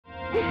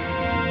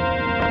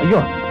ஐயோ,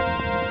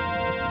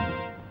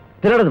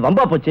 திருடது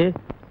வம்பா போச்சு.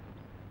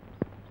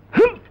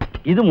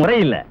 இது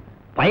முறையில்லை.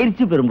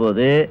 பயிற்சி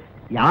பெறும்போது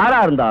யாரா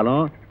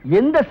இருந்தாலும்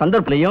எந்த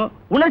சந்தர்ப்பத்திலையும்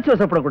உணர்ச்சி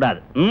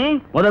வசப்படக்கூடாது.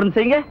 முதல்ல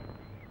செய்யுங்க.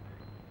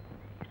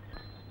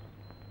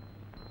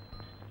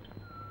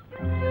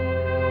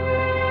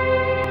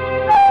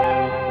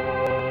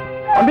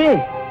 தம்பி,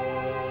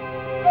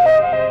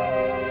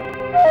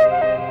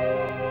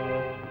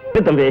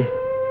 தம்பி,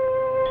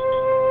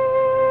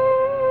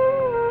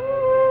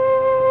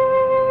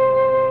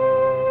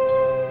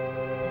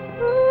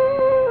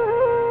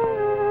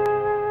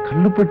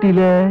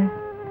 கல்லுப்பட்டியில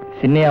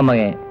சின்னையா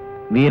மகன்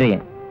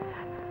வீரையன்.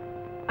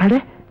 அட,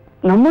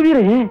 நம்ம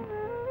வீரையன்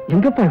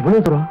எங்கப்பா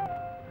இவ்வளவு தூரம்?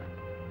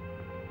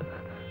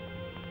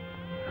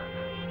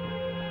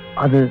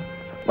 அது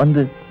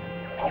வந்து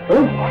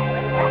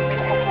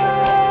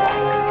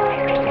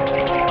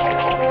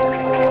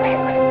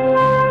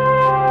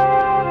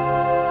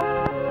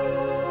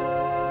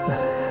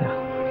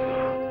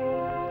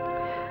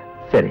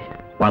சரி,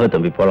 வாங்க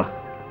தம்பி, போலாம்.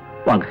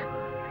 வாங்க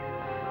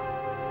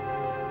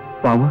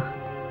வாமா.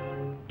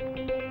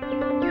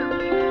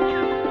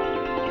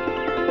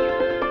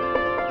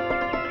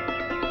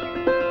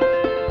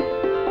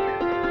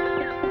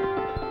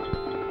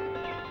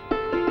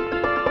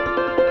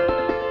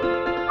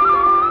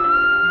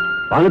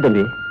 வாங்க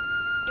தம்பி.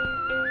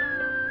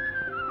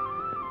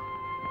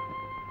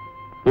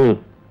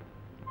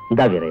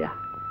 இந்தா வீரையா,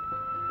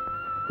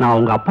 நான்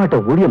உங்க அப்பாட்ட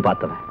ஊழியம்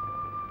பார்த்தவன்.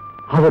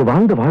 அவர்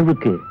வாழ்ந்த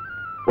வாழ்வுக்கு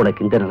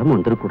உனக்கு இந்த நிலைமை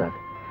வந்துடக்கூடாது.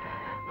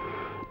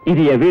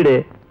 இது என் வீடு.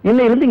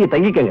 இன்னையிலிருந்து இங்க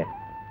தங்கிக்கங்க.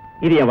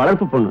 இது என்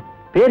வளர்ப்பு பொண்ணு,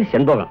 பேர்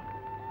செண்பகம்.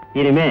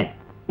 இனிமே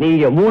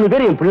நீங்க 3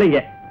 பேர் என்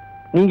பிள்ளைங்க.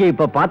 நீங்க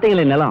இப்ப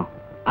பாத்தீங்களே நிலம்,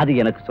 அது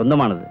எனக்கு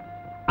சொந்தமானது.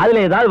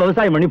 அதுல ஏதாவது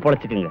விவசாயம் பண்ணி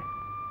பொழைச்சுக்குங்க.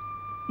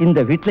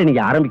 இந்த வீட்டுல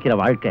நீங்க ஆரம்பிக்கிற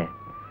வாழ்க்கை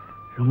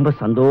ரொம்ப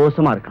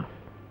சந்தோஷமா இருக்கணும்.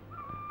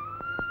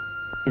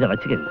 இத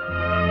வச்சுக்கங்க.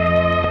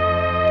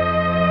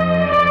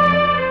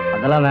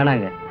 அதெல்லாம்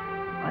வேணாங்க,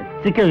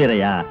 வச்சுக்க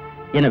வீரையா.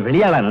 என்ன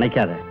வெளியாளா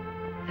நினைக்காத.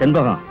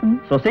 செண்பகம்,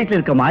 சொசைட்டில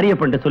இருக்க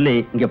மாரியப்பன் சொல்லி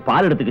இங்க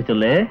பால் எடுத்துக்க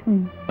சொல்லு.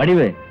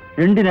 வடிவு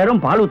 2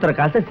 நேரம் பால் ஊத்துற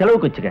காசை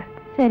செலவுக்கு வச்சுக்க.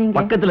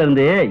 பக்கத்துல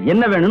இருந்து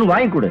என்ன வேணும்னு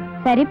வாங்கி கொடு.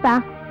 சரிப்பா.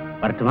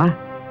 வரட்டுமா?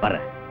 வர.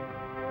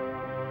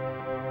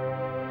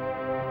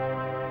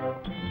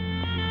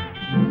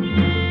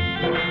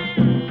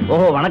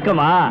 ஓஹோ,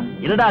 வணக்கமா.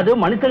 என்னடா அது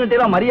மனுஷங்கிட்ட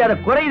எல்லாம் மரியாதை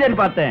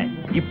குறையுதுன்னு பார்த்தேன்.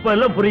 இப்ப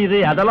எல்லாம் புரியுது.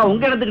 அதெல்லாம்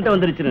உங்க இடத்துக்கிட்ட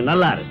வந்துருச்சு.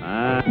 நல்லா இருக்கு.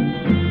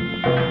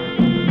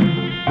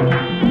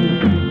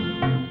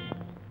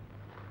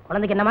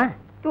 குழந்தைக்கு என்னமா?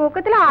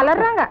 தூக்கத்துல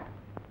அலறாங்க.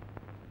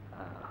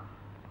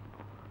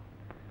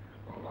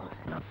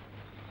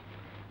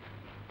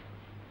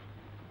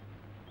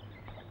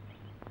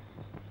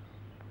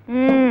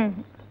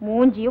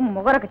 மூஞ்சியும்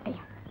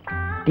முகரக்கட்டையும்.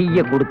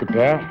 டீய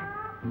கொடுத்துட்டு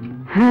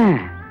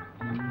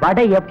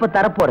வடை எப்ப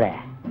தரப்போற?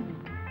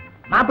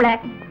 மாப்பிள,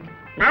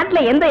 நாட்டுல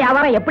எந்த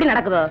வியாபாரம் எப்படி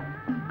நடக்குதோ,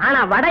 ஆனா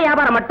வடை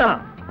வியாபாரம் மட்டும்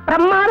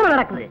பிரமாதமா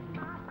நடக்குது.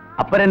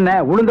 அப்புறம் என்ன,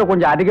 உளுந்த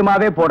கொஞ்சம்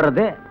அதிகமாவே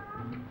போடுறது.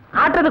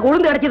 ஆட்டுறதுக்கு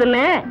உளுந்து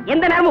அடிச்சதுன்னு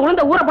எந்த நேரமும்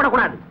உளுந்த ஊற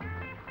போடக்கூடாது.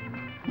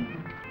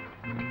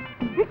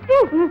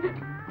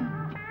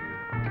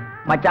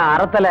 மச்சான்,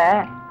 அறத்துல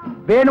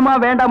வேணுமா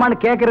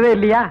வேண்டாமான்னு கேக்குறதே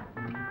இல்லையா?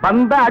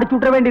 வந்தா அடிச்சு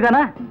விட்டுற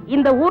வேண்டியதானே?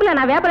 இந்த ஊர்ல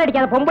நான் வேப்பல்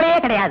அடிக்காத பொம்பளையே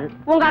கிடையாது.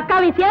 உங்க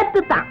அக்காவையும்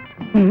சேர்த்துத்தான்.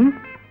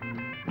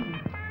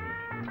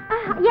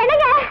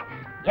 என்னங்க?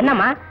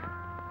 என்னம்மா?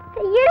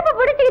 இடுப்பு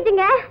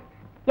பிடிச்சுக்கிச்சுங்க.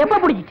 எப்ப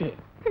பிடிச்சிச்சு?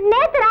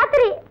 நேத்து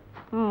ராத்திரி.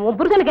 உன்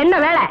புருஷனுக்கு என்ன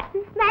வேலை?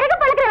 விறகு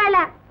பழக்கிற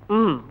வேலை.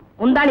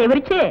 முந்தானி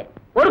விரிச்சு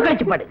ஒரு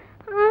கழிச்சு படு.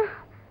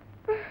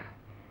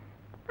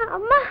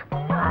 அம்மா,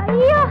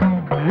 ஐயோ,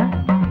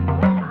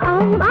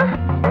 அம்மா,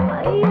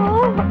 ஐயோ.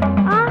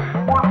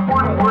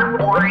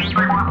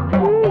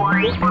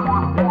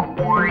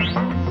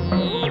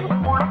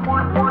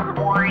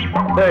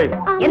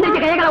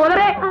 எந்திரிச்சு கைகளை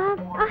உதறு.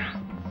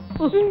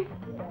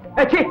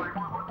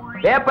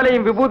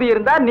 வேப்பலையும் விபூதி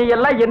இருந்தா நீ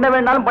எல்லாம் என்ன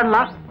வேணாலும்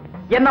பண்ணலாம்.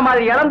 என்ன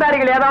மாதிரி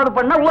இளந்தாரிகள் ஏதாவது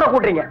பண்ணா ஊற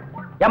கூட்டுறீங்க.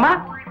 ஏமா,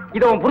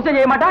 இத உன் புருஷன்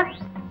செய்ய மாட்டா?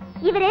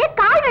 இவரே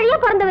கால் வழியா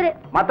பிறந்தவரு.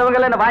 மத்தவங்க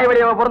எல்லாம் என்ன வாய்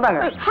வழியா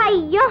பிறந்தாங்க?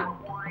 ஐயோ,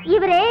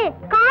 இவரே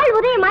கால்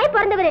உதயமாய்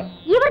பிறந்தவரு.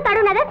 இவர்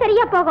தடுனாதான்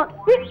சரியா போகும்.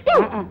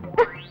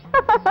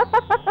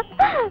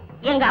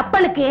 எங்க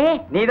அப்பனுக்கு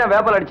நீதான்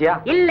வேப்பல் அடிச்சியா?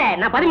 இல்ல,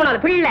 நான்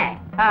 13வது பிள்ளை.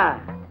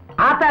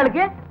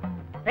 ஆத்தாளுக்கு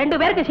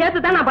 2 பேருக்கு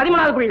சேர்த்து தான் நான்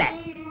 13வது பிள்ளை.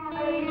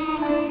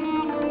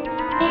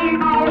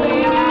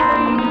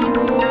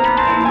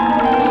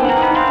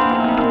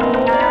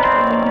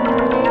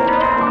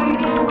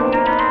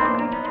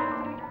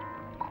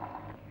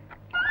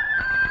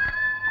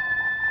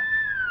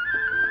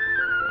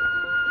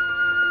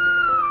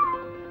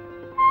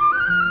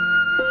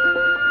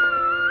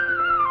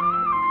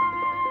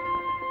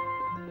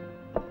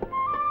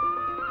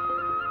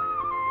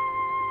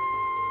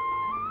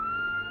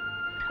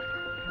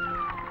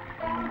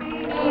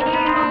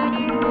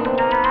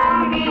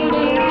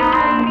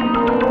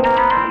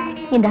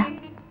 இந்தா,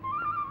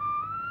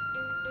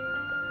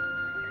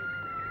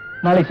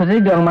 நாளைக்கு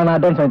சொசைட்டி வாங்கம்மா, நான்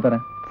அட்வான்ஸ் வாங்கி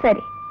தரேன்.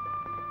 சரி.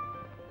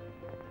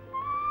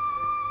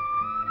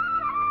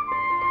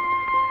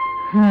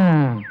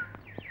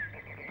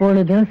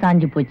 பொழுதும்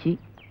சாஞ்சு போச்சு.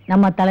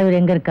 நம்ம தலைவர்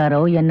எங்க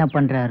இருக்காரோ, என்ன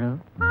பண்றாரோ?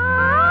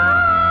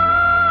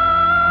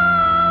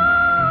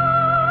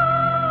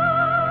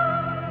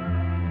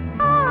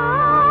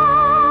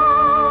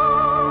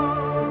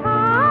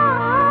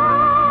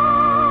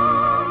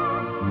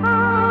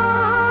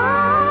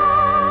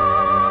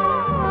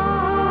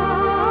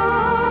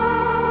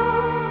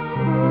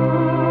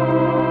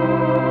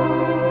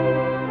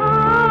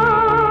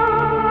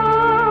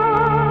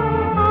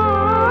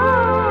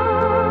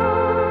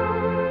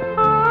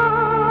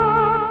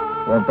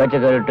 பேச்ச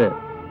கேட்டு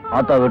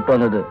ஆத்தா விட்டு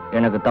வந்தது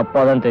எனக்கு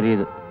தப்பாதான்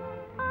தெரியுது.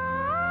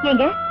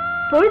 ஏங்க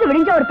பொழுது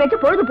விடிஞ்ச ஒரு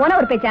பேச்சு, பொழுது போன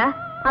ஒரு பேச்சா?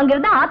 அங்க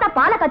இருந்தா ஆத்தா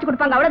பாலை காய்ச்சி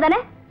கொடுப்பாங்க,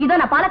 அவ்வளவுதானே?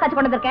 இதோ நான் பாலை காய்ச்சி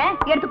கொண்டு வந்திருக்கேன்,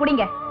 எடுத்து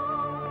குடிங்க.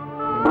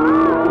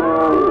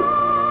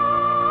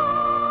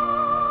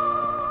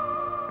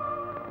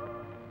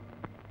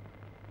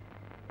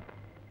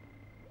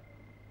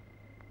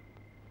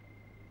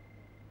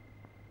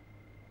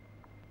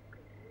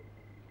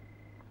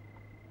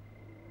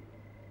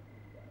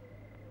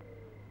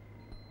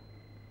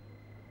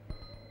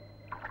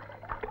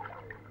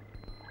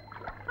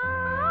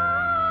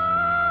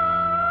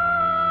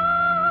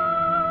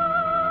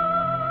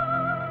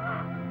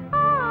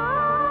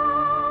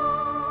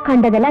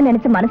 கண்டதெல்லாம்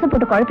நினைச்சு மனசு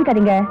போட்டு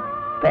குழப்பிக்காதீங்க,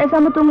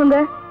 பேசாம தூங்குங்க.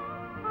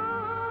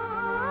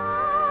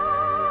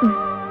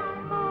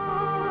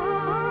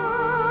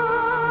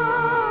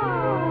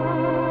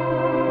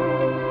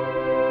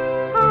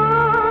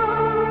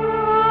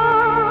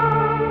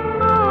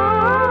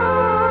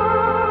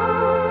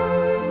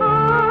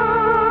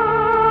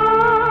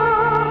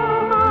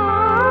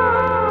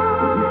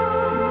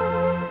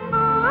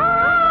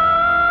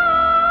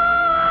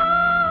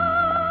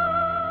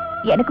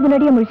 எனக்கு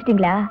முன்னாடியே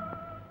முடிச்சிட்டீங்களா?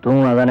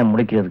 தூங்கினாதானே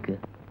முடிக்கிறதுக்கு.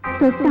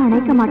 தொட்டு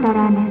அணைக்க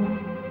மாட்டாரான்னு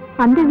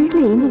அந்த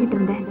வீட்டுல ஏங்கிக்கிட்டு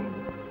இருந்தேன்.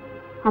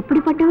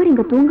 அப்படிப்பட்டவர்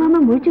இங்க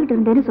தூங்காம முழிச்சுக்கிட்டு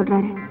இருந்தேன்னு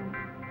சொல்றாரு.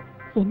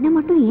 என்ன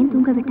மட்டும் ஏன்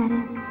தூங்க விட்டாரு?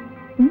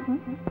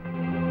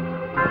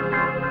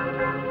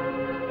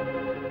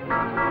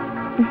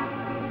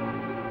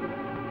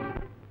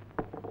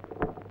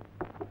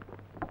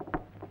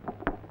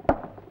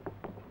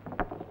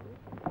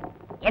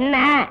 என்ன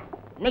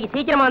இன்னைக்கு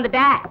சீக்கிரமா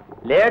வந்துட்ட?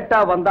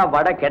 லேட்டா வந்தா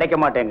வடை கிடைக்க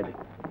மாட்டேங்குது.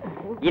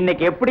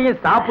 இன்னைக்கு எப்படியும்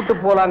சாப்பிட்டு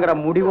போலாங்கிற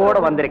முடிவோட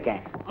வந்திருக்கேன்.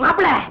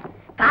 மாப்பிள,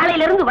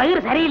 காலையில இருந்து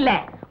வயிறு சரியில்லை,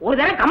 ஒரு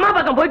தடவை கம்மா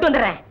பக்கம் போயிட்டு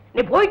வந்துடுறேன்.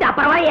 நீ போயிட்டு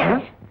அப்புறம் வாயே.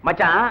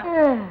 மச்சான்,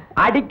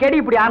 அடிக்கடி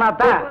இப்படி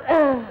ஆனாத்தான்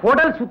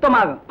உடல்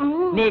சுத்தமாகும்.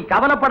 நீ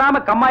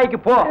கவலைப்படாம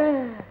கம்மாய்க்கு போ,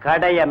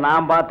 கடைய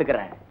நான்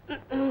பாத்துக்கிறேன்.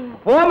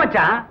 போ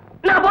மச்சான்.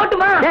 நான்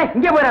போட்டுமா?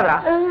 இங்க போயிடாதா?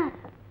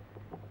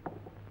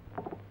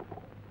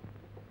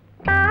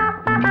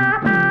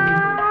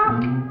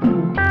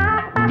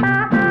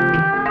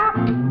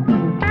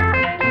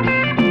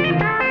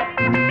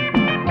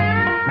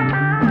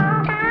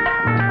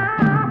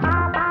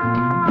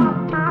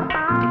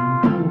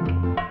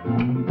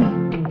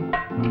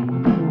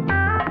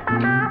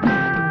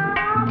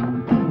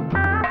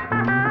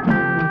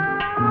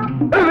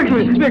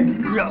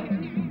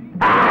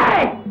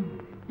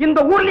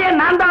 இந்த ஊர்லயே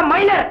நான் தான்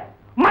மைனர்,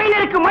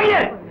 மைனருக்கு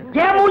மைனர்.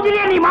 ஏன்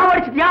மூஞ்சிலேயே நீ மாவு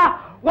அடிச்சிட்டியா?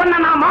 உன்னை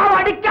நான் மாவு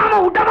அடிக்காம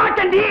விட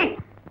மாட்டேன்.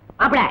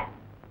 மாப்பிள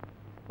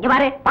இங்க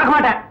பாரு. பார்க்க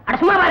மாட்டேன். அட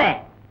சும்மா பாரு.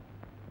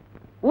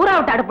 ஊரா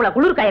விட்டு அடுப்புல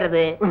குளிர்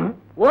காயறது,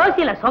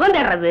 ஓசியில சுகம்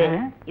தேடுறது,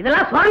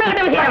 இதெல்லாம் சொன்ன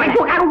கிட்ட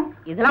விஷயம்.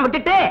 இதெல்லாம்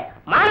விட்டுட்டு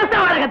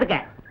மானசா வாழ கத்துக்க.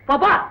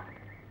 போப்பா.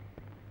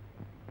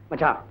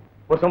 மச்சான்,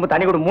 ஒரு சொம்பு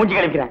தண்ணி கூட மூஞ்சி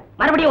கழிக்கிறேன்.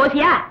 மறுபடியும்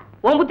ஓசியா?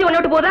 உன் புத்தி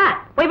ஒண்ணு விட்டு போதா?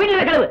 போய்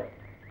வீட்டுல கழுவு.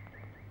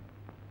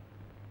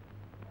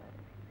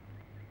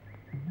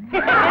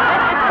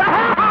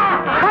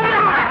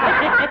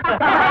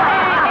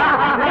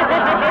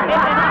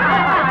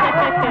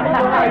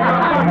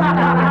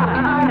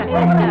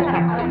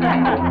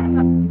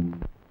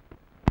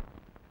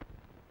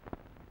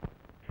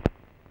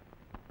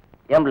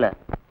 ஏம்பல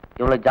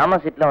இவ்வளவு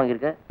ஜாமான் சீட்ல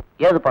வாங்கியிருக்க,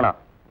 ஏது பணம்?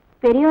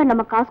 பெரியவர்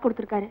நம்ம காசு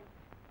கொடுத்திருக்காரு.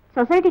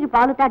 சொசைட்டிக்கு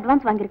பால் ஊத்த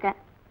அட்வான்ஸ் வாங்கியிருக்கேன்.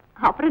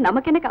 அப்புறம்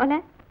நமக்கு என்ன கவலை?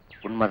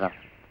 உண்மைதான்.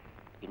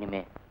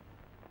 இனிமே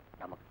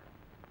நமக்கு.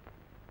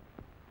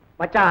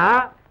 மச்சான்,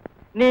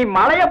 நீ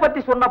மலைய பத்தி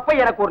சொன்னப்ப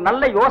எனக்கு ஒரு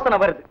நல்ல யோசனை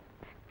வருது.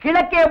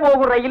 கிழக்கே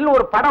போகிற ரயில்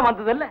ஒரு படம்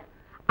வந்தது இல்ல,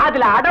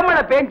 அதுல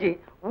அடமழை பேஞ்சு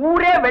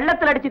ஊரே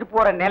வெள்ளத்துல அடிச்சிட்டு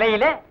போற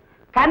நிலையில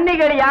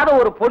கன்னிகளியாத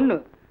ஒரு பொண்ணு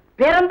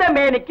பிறந்த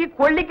மேனிக்கு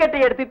கொல்லிக்கட்டை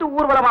எடுத்துட்டு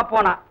ஊர்வலமா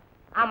போனா.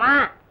 ஆமா.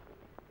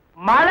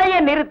 மழைய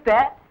நிறுத்த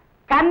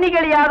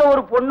கன்னிகளியாத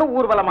ஒரு பொண்ணு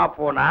ஊர்வலமா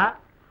போனா.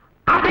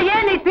 அதையே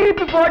நீ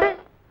திருப்பி போடு.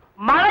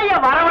 மழைய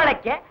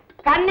வரவழைக்க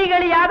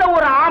கன்னிகளியாத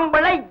ஒரு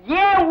ஆம்பளை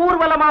ஏன்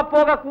ஊர்வலமா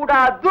போக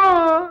கூடாது?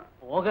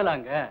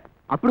 போகலாங்க.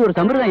 அப்படி ஒரு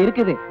சம்பிரதாயம்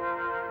இருக்குது.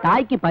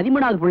 தாய்க்கு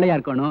 13வது பிள்ளையா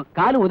இருக்கணும்,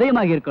 காலு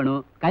உதயமாக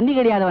இருக்கணும், கன்னி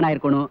கிடையாதவனா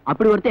இருக்கணும்.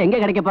 அப்படி ஒருத்தர் எங்க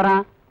கிடைக்க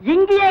போறான்?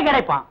 இங்கேயே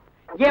கிடைப்பான்.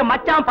 ஏன்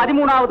மச்சான்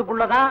 13வது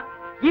புள்ளதான்,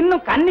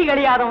 இன்னும் கன்னி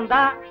கிடையாதவன்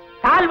தான்,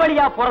 கால்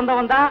வழியா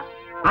பிறந்தவன் தான்.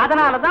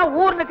 அதனாலதான்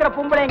ஊர்ல இருக்கிற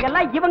பொம்பளைங்க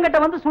எல்லாம் இவங்கிட்ட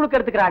வந்து சுழுக்க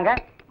எடுத்துக்கிறாங்க.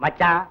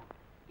 மச்சான்,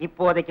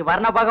 இப்போதைக்கு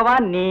வர்ண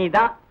பகவான்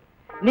நீதான்.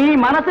 நீ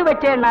மனசு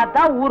வச்சேன்னா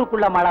தான்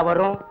ஊருக்குள்ள மழை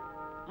வரும்.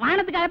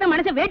 மானத்துக்காகத்தான்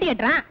மனுஷன் வேட்டி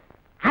கட்டுறான்.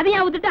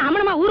 அதையா விட்டுட்டு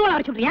அமனமா ஊர்வலம்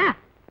வர சொல்றியா?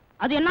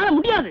 அது என்னால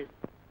முடியாது.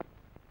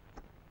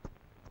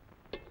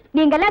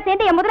 நீங்க எல்லாம்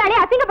சேர்ந்து என் முதலாளி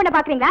அசிங்க பண்ண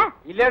பாக்குறீங்களா?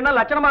 இல்லன்னா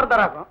லட்சணமா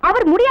இருந்தாராக்கும்.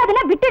 அவர்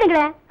முடியாதுன்னா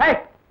விட்டுடுங்களேன்.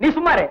 நீ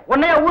சும்மாரு,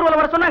 உன்னைய ஊர்வலம்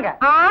வர சொன்னாங்க?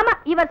 ஆமா,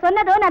 இவர்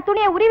சொன்னதோ நான்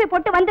துணியை உருவி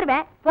போட்டு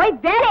வந்துருவேன். போய்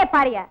வேலையை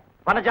பாருங்க.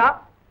 வனஜா,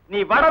 நீ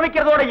வட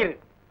வைக்கிறதோட இரு,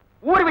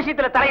 ஊர்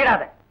விஷயத்துல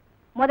தலையிடாத.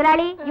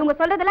 முதலாளி, இவங்க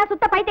சொல்றதெல்லாம்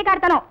சுத்த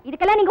பைத்தியக்காரத்தனம்.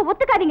 இதுக்கெல்லாம் நீங்க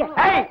ஒத்துக்காதீங்க.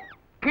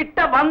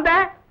 கிட்ட வந்த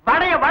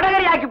வடைய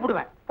வடகரி ஆக்கி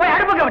போடுவேன். போய்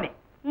அடுப்பு கவனி.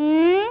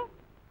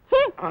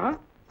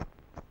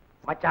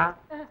 மச்சான்,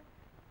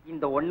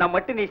 இந்த ஒண்ண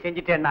மட்டும் நீ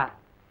செஞ்சிட்டேன்னா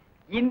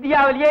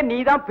இந்தியாவிலேயே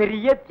நீதான்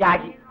பெரிய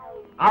தியாகி.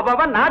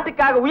 அவன்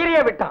நாட்டுக்காக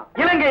உயிரையே விட்டான்.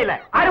 இலங்கையில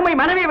அருமை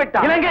மனைவியை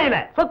விட்டான். இலங்கையில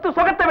சொத்து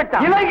சுகத்தை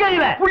விட்டான்.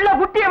 இலங்கையில புள்ள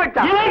குட்டியை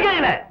விட்டான்.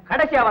 இலங்கையில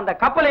கடைசியா வந்த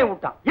கப்பலையும்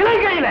விட்டான்.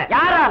 இலங்கையில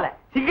யாரால?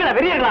 சிங்கள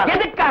வெறியர்களால.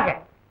 எதுக்காக?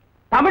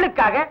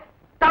 தமிழுக்காக,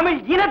 தமிழ்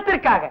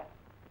இனத்திற்காக.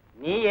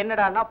 நீ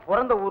என்னடான்னா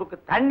பிறந்த ஊருக்கு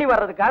தண்ணி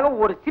வர்றதுக்காக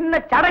ஒரு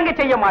சின்ன சடங்கு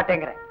செய்ய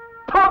மாட்டேங்கிற.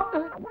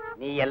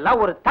 நீ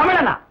எல்லாம் ஒரு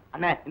தமிழனா?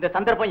 அண்ணே, இந்த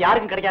சந்தர்ப்பம்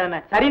யாருக்கும்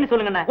கிடைக்காதுண்ணே. சரின்னு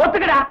சொல்லுங்க.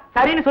 ஒத்துக்கடா.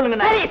 சரின்னு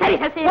சொல்லுங்க. சரி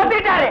சரி,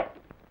 ஒத்துக்கிட்டாரு.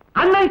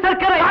 அண்ணன்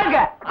சர்க்கரை வாங்க,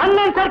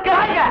 அண்ணன் சர்க்கரை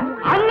வாங்க,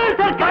 அண்ணன்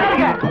சர்க்கரை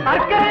வாங்க,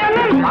 சர்க்கரை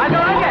அண்ணன் வாங்க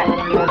வாங்க.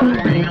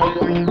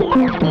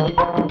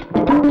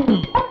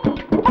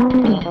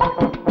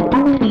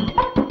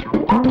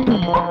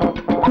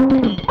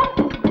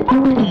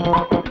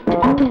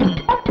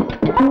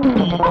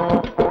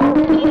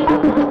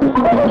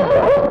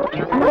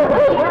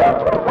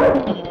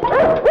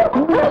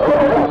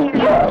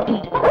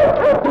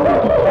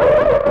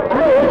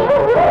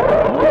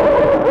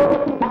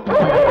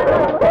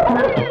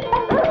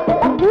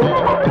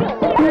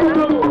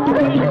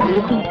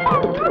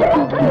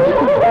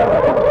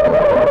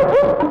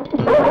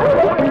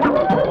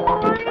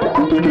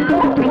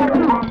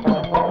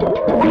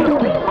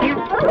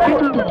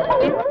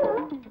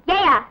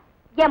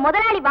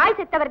 முதலாளி வாய்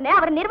செத்தவர்னு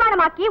அவர்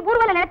நிர்வாணமாக்கி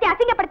ஊர்வலம் நடத்தி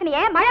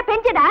அசிங்கப்படுத்தினியே, மழை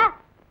பெஞ்சதா?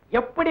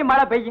 எப்படி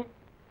மழை பெய்யும்?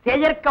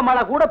 செயற்க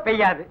மழை கூட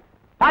பெய்யாது.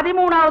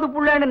 13வது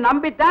புள்ளைன்னு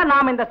நம்பித்தான்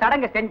நாம இந்த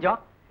சடங்கை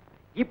செஞ்சோம்.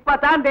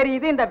 இப்பதான்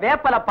தெரியுது இந்த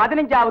வேப்பல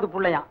 15வது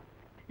புள்ளையாம்.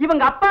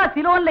 இவங்க அப்பா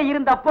சிலோன்ல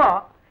இருந்தப்போ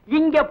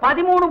இங்க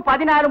 13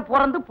 14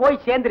 பிறந்து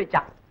போய்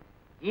சேர்ந்துருச்சான்.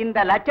 இந்த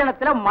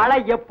லட்சணத்துல மழை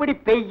எப்படி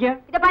பெய்யும்?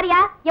 இத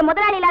பாரியா, என்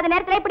முதலாளி இல்லாத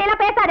நேரத்துல இப்படி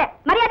எல்லாம் பேசாத.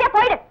 மரியாதையா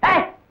போயிடு.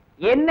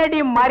 என்னடி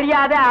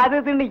மரியாதை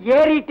அதுன்னு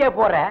ஏறிட்டே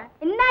போற?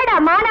 என்னடா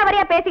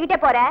மானாவரியா பேசிக்கிட்டே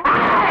போற?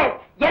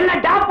 என்ன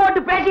டாப்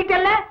போட்டு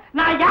பேசிட்டல்ல,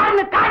 நான்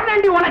யாருன்னு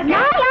காட்டுறேன்டி உனக்கு.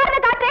 நான்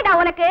யாருன்னு காட்டுறேடா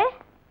உனக்கு?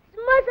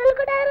 சும்மா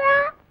சொல்லுடா,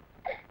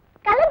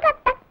 கலங்க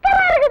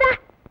டக்கரா இருக்குடா.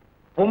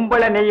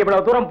 பொம்பளை நீ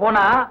இவ்வளவு தூரம்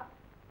போனா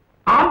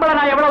ஆம்பளை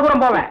நான் எவ்வளவு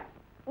தூரம் போவேன்?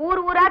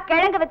 ஊர் ஊரா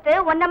கிழங்கு வித்து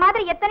உன்ன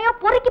மாதிரி எத்தனையோ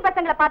பொறுக்கி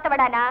பசங்களை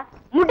பார்த்தவடானா.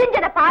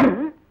 முடிஞ்சத பாரு.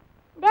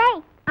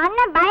 டேய்,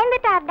 அண்ணன்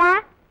பயந்துட்டார்டா.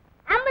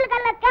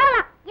 அம்பளுக்கெல்லாம்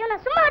கேவலம். இவனை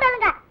சும்மா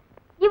விடாதுங்க.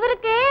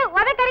 இவருக்கு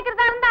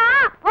உதக்கறிக்கிறதா இருந்தா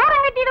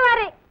ஓரம்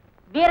கட்டிடுவாரு.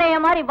 வீரைய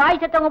மாதிரி வாய்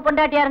செத்தவங்க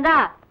பொண்டாட்டியா இருந்தா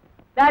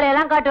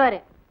வேலையெல்லாம் காட்டுவாரு.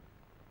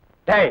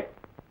 டேய்,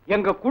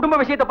 எங்க குடும்ப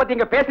விஷயத்தை பத்தி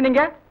இங்க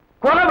பேசுனீங்க,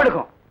 கொலை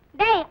விழுகும்.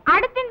 டேய்,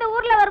 அடுத்து இந்த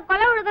ஊர்ல ஒரு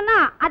கொலை விழுதுன்னா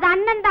அது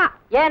அண்ணன் தான்.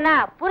 ஏன்னா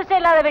புருஷன்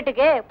இல்லாத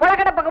வீட்டுக்கு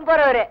புலக்கடை பக்கம்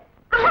போறவரு.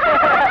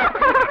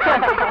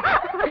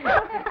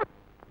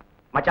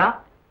 மச்சான்,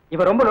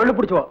 இவ ரொம்ப லொள்ளு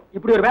பிடிச்சோ.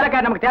 இப்படி ஒரு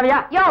வேலைக்காரி நமக்கு தேவையா?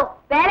 யோ,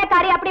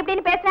 வேலைக்காரி அப்படி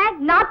இப்படின்னு பேசுற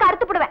நாக்கு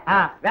அறுத்து போடுவேன்.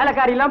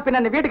 வேலைக்காரி எல்லாம்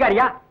பின்ன அந்த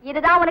வீட்டுக்காரியா?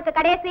 இதுதான் உனக்கு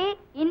கடைசி.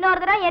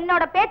 இன்னொரு தடவை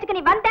என்னோட பேச்சுக்கு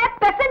நீ வந்த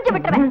பெசஞ்சு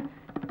விட்டுருவேன்.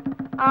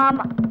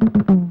 ஆமா.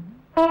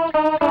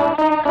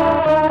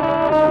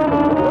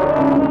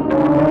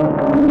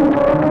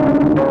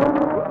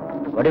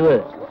 வடிவு,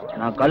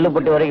 நான்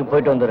கல்லுப்பட்டி வரைக்கும்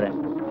போயிட்டு வந்துடுறேன்.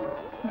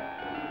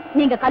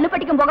 நீங்க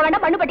கல்லுப்பட்டிக்கும் போக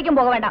வேண்டாம்,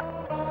 மண்ணுப்பட்டிக்கும் போக வேண்டாம்.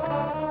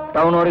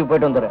 டவுன் வரைக்கும்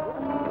போயிட்டு வந்துடுறேன்.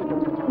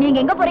 நீங்க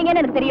எங்க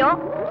போறீங்கன்னு எனக்கு தெரியும்.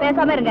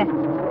 பேசாம இருங்க.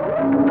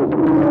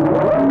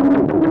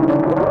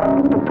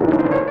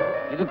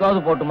 இதுக்காவது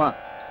போட்டுமா?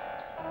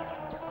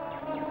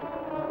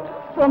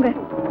 போங்க.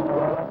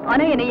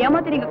 ஆனா என்னை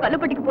ஏமாத்தி நீங்க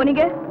கல்லுப்பட்டிக்கு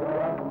போனீங்க,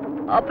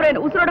 அப்புறம்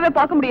என்ன உசுரோடவே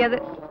பார்க்க முடியாது.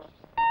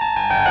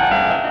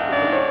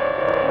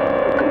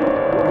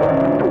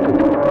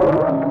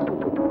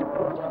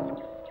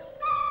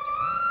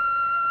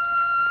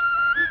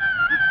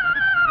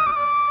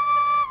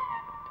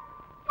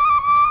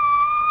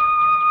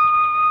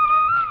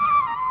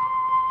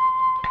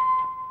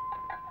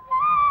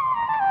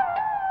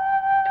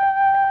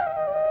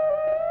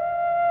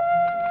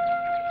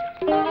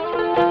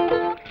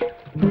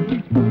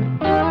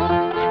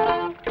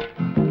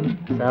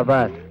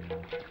 சபாஸ்,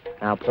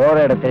 நான் போற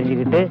இடம்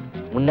தெரிஞ்சுக்கிட்டு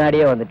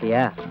முன்னாடியே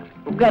வந்துட்டியா?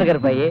 உட்காரு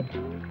பையே,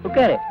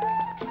 உட்காரு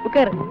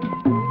உட்காரு.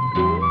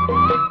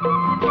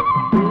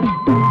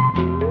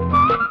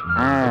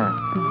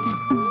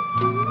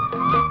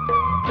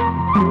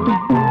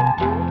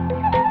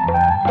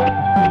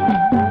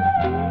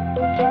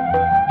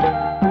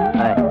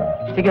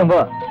 சீக்கிரம் போ.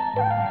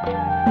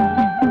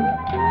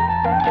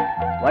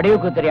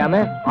 வடிவுக்கு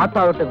தெரியாம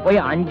ஆத்தா வீட்டுக்கு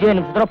போய் 5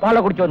 நிமிஷத்துல பாலை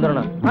குடிச்சு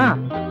வந்துடணும்.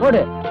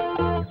 போடு.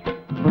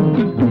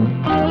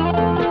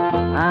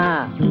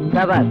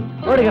 சபாஸ்,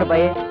 ஓடுகிற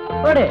பையே,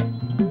 ஓடு.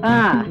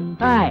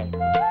 Hi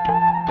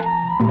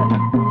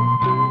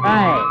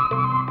hi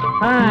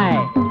hi.